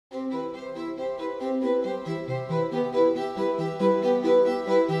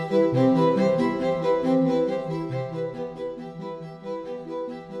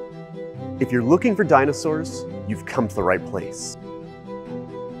If you're looking for dinosaurs, you've come to the right place.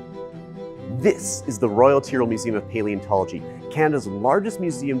 This is the Royal Tyrrell Museum of Paleontology, Canada's largest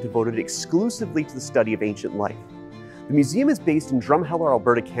museum devoted exclusively to the study of ancient life. The museum is based in Drumheller,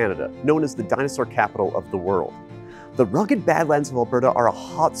 Alberta, Canada, known as the dinosaur capital of the world. The rugged Badlands of Alberta are a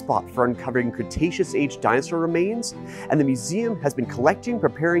hotspot for uncovering Cretaceous-age dinosaur remains, and the museum has been collecting,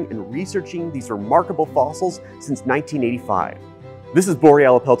 preparing, and researching these remarkable fossils since 1985. This is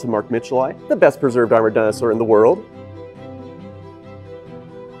Borealopelta markmitchellii, the best preserved armored dinosaur in the world.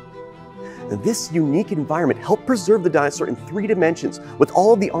 This unique environment helped preserve the dinosaur in 3 dimensions, with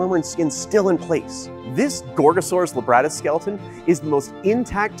all of the armor and skin still in place. This Gorgosaurus labratus skeleton is the most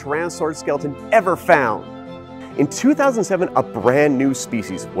intact tyrannosaurid skeleton ever found. In 2007, a brand new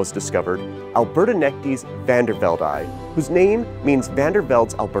species was discovered, Albertanectes vanderveldii, whose name means Van der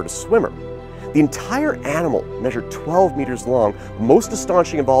Velde's Alberta swimmer. The entire animal measured 12 meters long. Most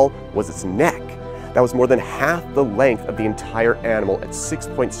astonishing of all was its neck. That was more than half the length of the entire animal at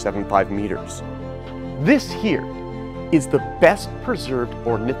 6.75 meters. This here is the best preserved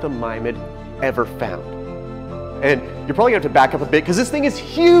ornithomimid ever found. And you're probably gonna have to back up a bit because this thing is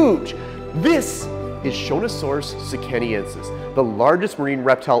huge. This is Shonosaurus sicaniensis, the largest marine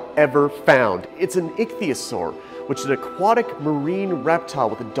reptile ever found. It's an ichthyosaur, which is an aquatic marine reptile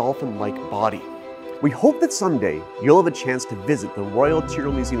with a dolphin-like body. We hope that someday you'll have a chance to visit the Royal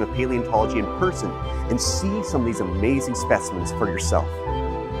Tyrrell Museum of Paleontology in person and see some of these amazing specimens for yourself.